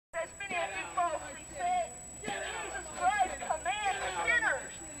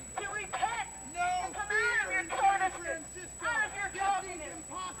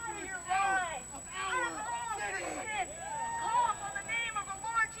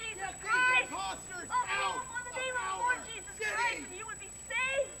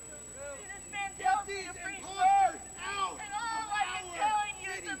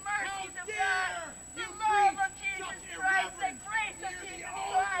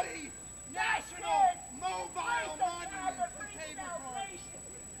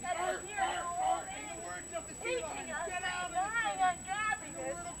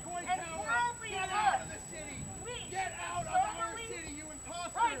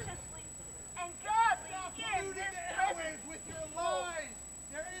and godly Stop in polluting this the present airwaves with your world. lies.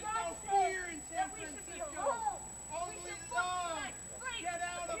 There is God no says fear in that San we should be Francisco. alone. We Only should look to love. that great Get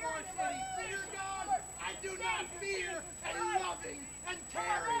out of our superior city. Fear motivation God. source, I do Savior not fear Jesus a Christ. loving and Oh,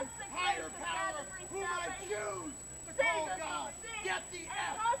 caring that's the higher grace of power God that brings whom I salvation. choose to Saves call us from God. sin Get the and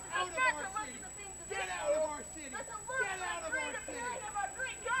F causes us out of not our to look city. at the things of Get this out of world, our city. but to look Get to out the of great our city. appearing of our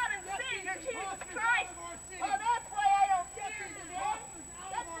great God and Get these Savior, Jesus imposters Christ. out of our city. Oh, that's why I don't Get fear these today. imposters out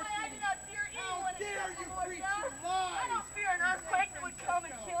of That's our why I city. do not fear How anyone dare except the you Lord preach God. your lies I don't fear an in San earthquake that would come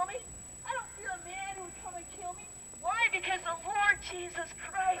and Francisco. kill me. I don't fear a man who would come and kill me. Why? Because the Lord Jesus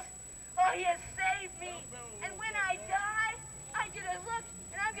Christ, oh, He has saved me. And when I die, I'm going to look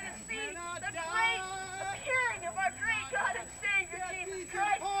and I'm going to see the great appearing of our great God and Savior, Jesus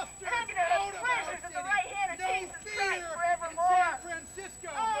Christ. And I'm going to have pleasures at the right hand of Jesus Christ forevermore.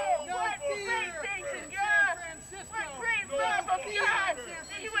 Oh, what great things in God! What great love of God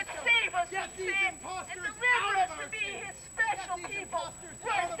that He would save us from sin and deliver us to be His special people who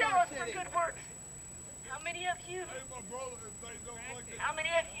are zealous for good works. How many of you? How many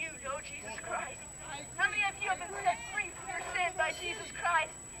of you know Jesus Christ? How many of you have been set free from your sin by Jesus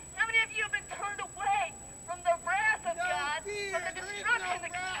Christ? How many of you have been turned away from the wrath of God, from the destruction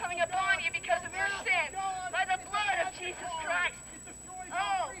that's coming upon you because of your sin, by the blood of Jesus Christ?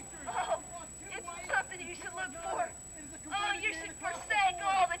 Oh, it's something you should look for. Oh, you should forsake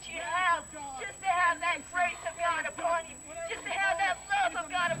all that you have just to have that grace of God upon you, just to have that love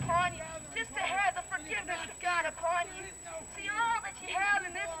of God upon you, just to have the forgiveness of God upon you. See, all that you have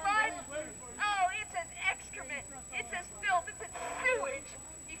in this life, oh, it's as excrement, it's as filth, it's as sewage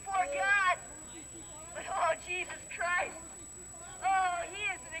before God. But oh, Jesus Christ, oh, He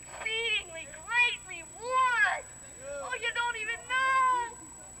is an exceedingly great reward. Oh, you don't even know.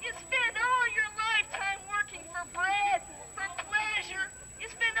 You spend all your lifetime working for bread, for pleasure. You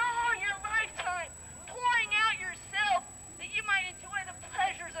spend all your lifetime pouring out yourself that you might enjoy the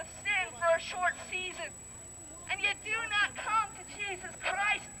pleasures of sin for a short season. And you do not come to Jesus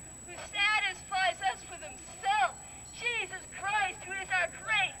Christ, who satisfies us with Himself. Jesus Christ, who is our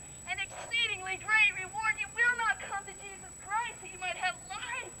great and exceedingly great reward. You will not come to Jesus Christ that you might have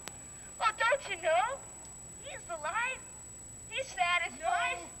life. Oh, don't you know? He's the life. He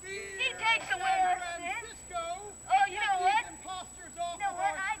satisfies. He takes away our sin. Oh, you know what? You know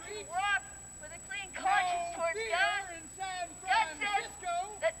what? I can walk with a clean conscience towards God. God says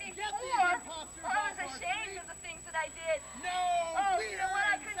that before I was ashamed of the things that I did. Oh, you know what?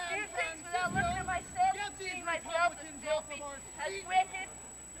 I couldn't do things without looking at myself and seeing myself as filthy, as wicked.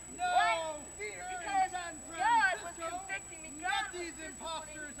 Why? Because God was convicting me. God was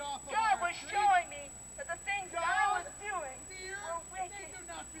disciplining me. God was showing me that the things that I was doing were wicked.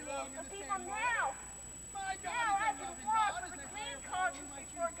 The people now I can walk with a clean conscience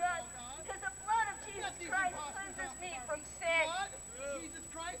before God because the blood of Jesus Christ cleanses me from sin. Oh, even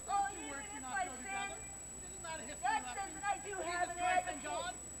if I sin, God says that I do have an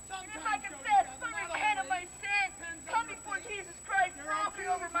advocate. And if I confess, if I repent of my sin, come before Jesus Christ, broken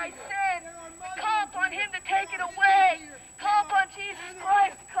over my sin, and call upon Him to take it away. Call upon Jesus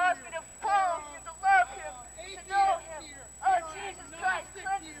Christ to cause me to follow Him, to love Him, to know Him. Oh, Jesus Christ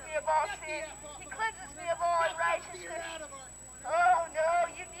cleanses me of all sin. He cleanses me of all unrighteousness. Oh, no,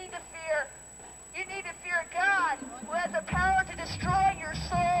 you need to fear. You need to fear God, who has the power to destroy your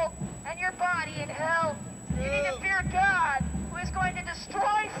soul and your body in hell. You need to fear God, who is going to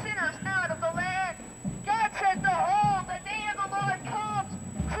destroy sinners out of the land. God says, behold, the day of the Lord comes,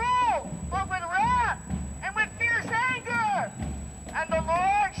 cruel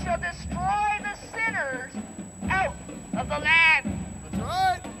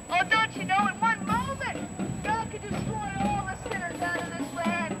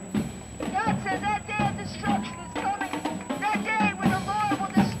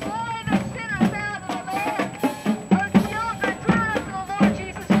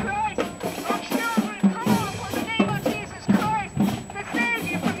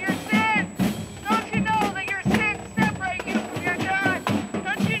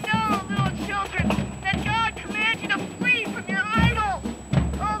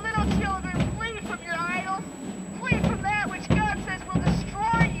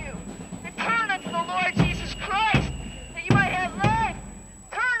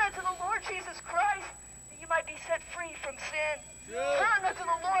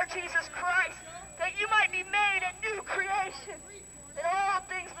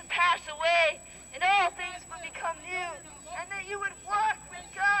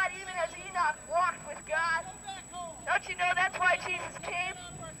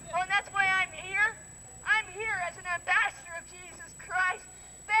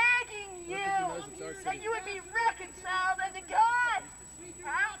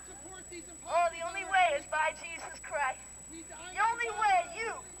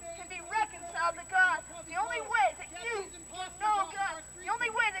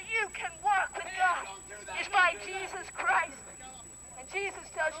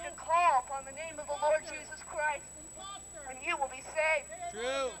tells you to call upon the name of the Lord Jesus Christ, and you will be saved.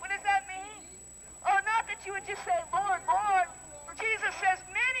 True. What does that mean? Oh, not that you would just say, Lord, Lord. For Jesus says,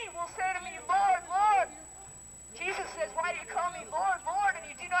 many will say to me, Lord, Lord. Jesus says, why do you call me Lord, Lord, and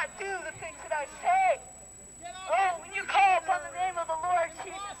you do not do the things that I say? Oh, when you call upon the name of the Lord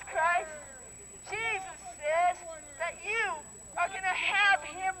Jesus Christ, Jesus says that you are going to have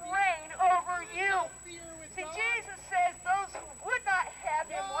him reign over you. See, Jesus says those who would not have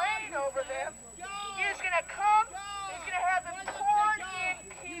him reign over them, he's going to come, he's going to have them torn in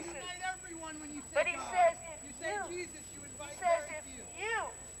pieces. But he says, if you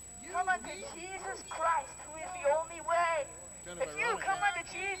come unto Jesus Christ, who is the only way, if you come unto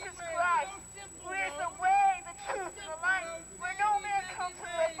Jesus Christ, who is the way, the truth, and the life, where no man comes to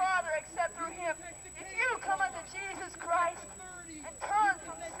the Father except through him, if you come unto Jesus Christ and turn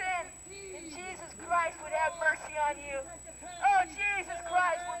from sin, then Jesus Christ would have mercy on you. Oh, Jesus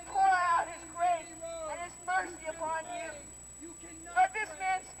Christ would pour out his grace and his mercy upon you. But this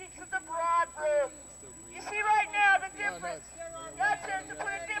man speaks of the broad road. You see right now the difference. God says to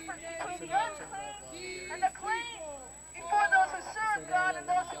put a difference between the unclean and the clean, before those who serve God and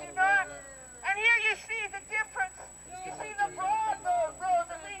those who do not. And here you see the difference. You see the broad road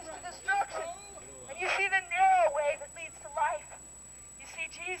that leads to destruction, and you see the narrow way that leads to life. You see,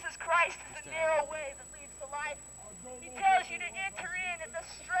 Jesus Christ is the narrow way that leads to life. He tells you to enter in at the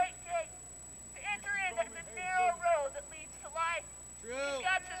straight gate, to enter in at the narrow road that leads to life. True.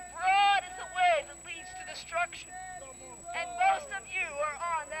 God says broad is the way that leads to destruction, and most of you are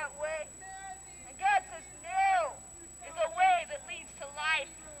on that way. And God says narrow is the way that leads to life,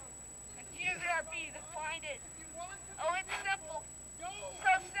 and few there be that find it. Oh, it's simple,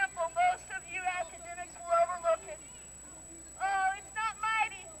 so simple. Most of you academics will overlook it. Oh, it's not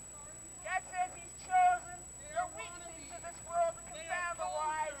mighty. God says he's chosen the weak things of this world to confound the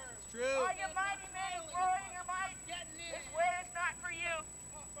wise. True. All you mighty men who glory in your might, this way is not for you.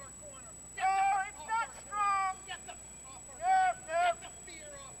 Oh, it's not strong. Nope, nope.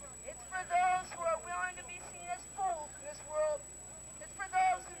 It's for those who are willing to be seen as fools in this world. It's for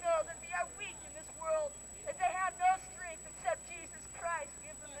those who know that they are weak in this world, that they have no strength except Jesus Christ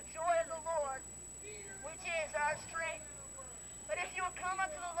gives them the joy of the Lord, which is our strength. But if you will come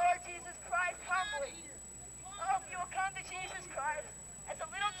unto the Lord Jesus Christ humbly, oh, if you will come to Jesus Christ as a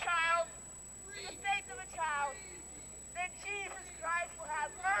little child, in the faith of a child, then Jesus Christ will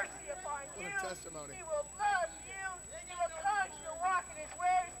have mercy upon you. testimony. He will love you. He will cause you to walk in his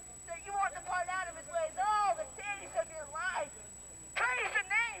ways, that you won't depart out of his ways all the days of your life. Praise the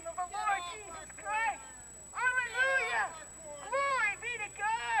name of the Lord Jesus Christ. Hallelujah. Glory be to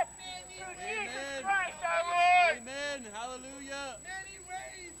God. Through Jesus Christ our Lord. Amen. Hallelujah.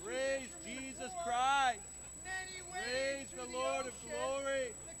 Praise Jesus Christ. Praise the Lord of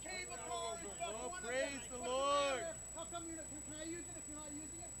glory. Oh, praise the Lord. How come can I use